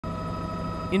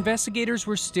Investigators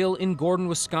were still in Gordon,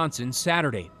 Wisconsin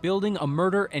Saturday, building a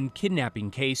murder and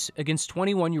kidnapping case against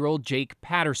 21-year-old Jake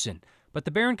Patterson. But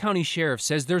the Barron County Sheriff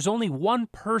says there's only one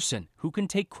person who can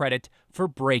take credit for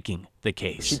breaking the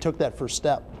case. She took that first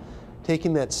step.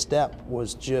 Taking that step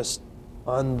was just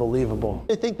unbelievable.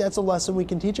 I think that's a lesson we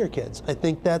can teach our kids. I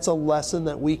think that's a lesson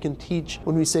that we can teach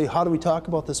when we say, how do we talk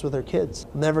about this with our kids?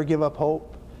 Never give up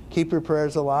hope. Keep your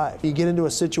prayers alive. You get into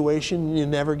a situation, you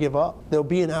never give up. There'll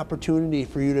be an opportunity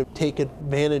for you to take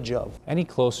advantage of. Any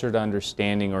closer to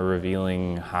understanding or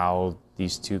revealing how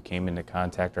these two came into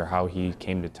contact or how he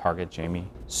came to target Jayme?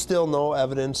 Still no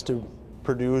evidence to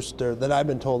produce or that I've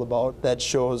been told about that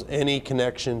shows any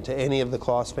connection to any of the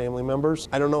Closs family members.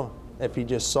 I don't know if he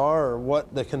just saw her or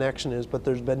what the connection is, but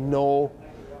there's been no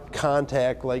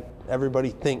contact like everybody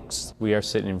thinks. We are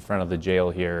sitting in front of the jail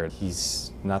here.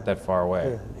 He's not that far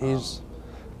away. Yeah, he's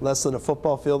less than a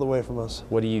football field away from us.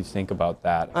 What do you think about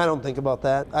that? I don't think about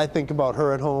that. I think about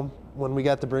her at home when we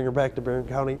got to bring her back to Barron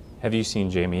County. Have you seen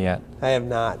Jayme yet? I have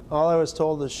not. All I was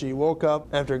told is she woke up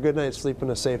after a good night's sleep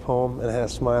in a safe home and had a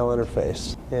smile on her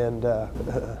face. And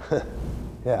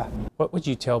yeah. What would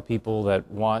you tell people that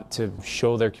want to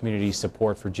show their community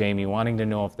support for Jayme, wanting to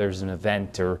know if there's an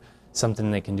event or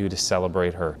something they can do to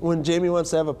celebrate her? When Jayme wants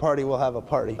to have a party, we'll have a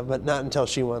party, but not until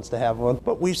she wants to have one.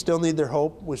 But we still need their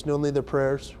hope. We still need their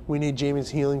prayers. We need Jayme's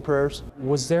healing prayers.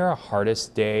 Was there a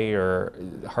hardest day or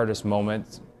hardest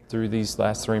moment through these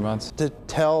last 3 months? To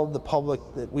tell the public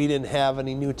that we didn't have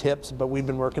any new tips, but we've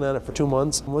been working on it for 2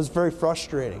 months, was very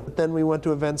frustrating. But then we went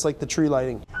to events like the tree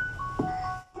lighting.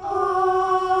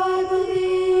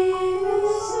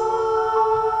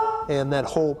 And that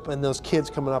hope and those kids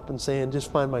coming up and saying,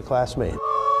 just find my classmate.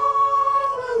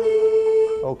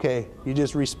 Okay, you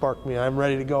just re-sparked me. I'm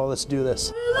ready to go. Let's do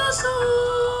this.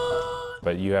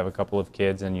 But you have a couple of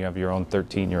kids and you have your own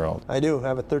 13-year-old. I do. I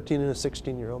have a 13 and a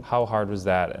 16-year-old. How hard was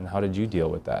that and how did you deal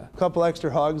with that? A couple extra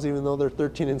hugs, even though they're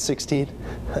 13 and 16.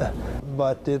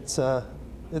 But it's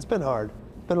been hard.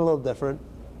 Been a little different.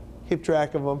 Keep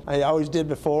track of them. I always did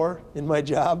before in my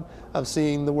job of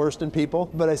seeing the worst in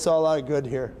people, but I saw a lot of good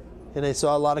here. And I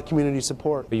saw a lot of community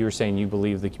support. But you were saying you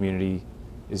believe the community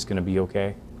is going to be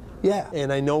okay? Yeah,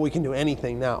 and I know we can do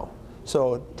anything now.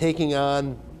 So taking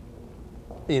on,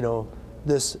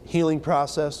 this healing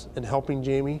process and helping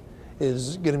Jayme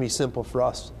is going to be simple for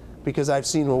us because I've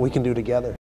seen what we can do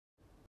together.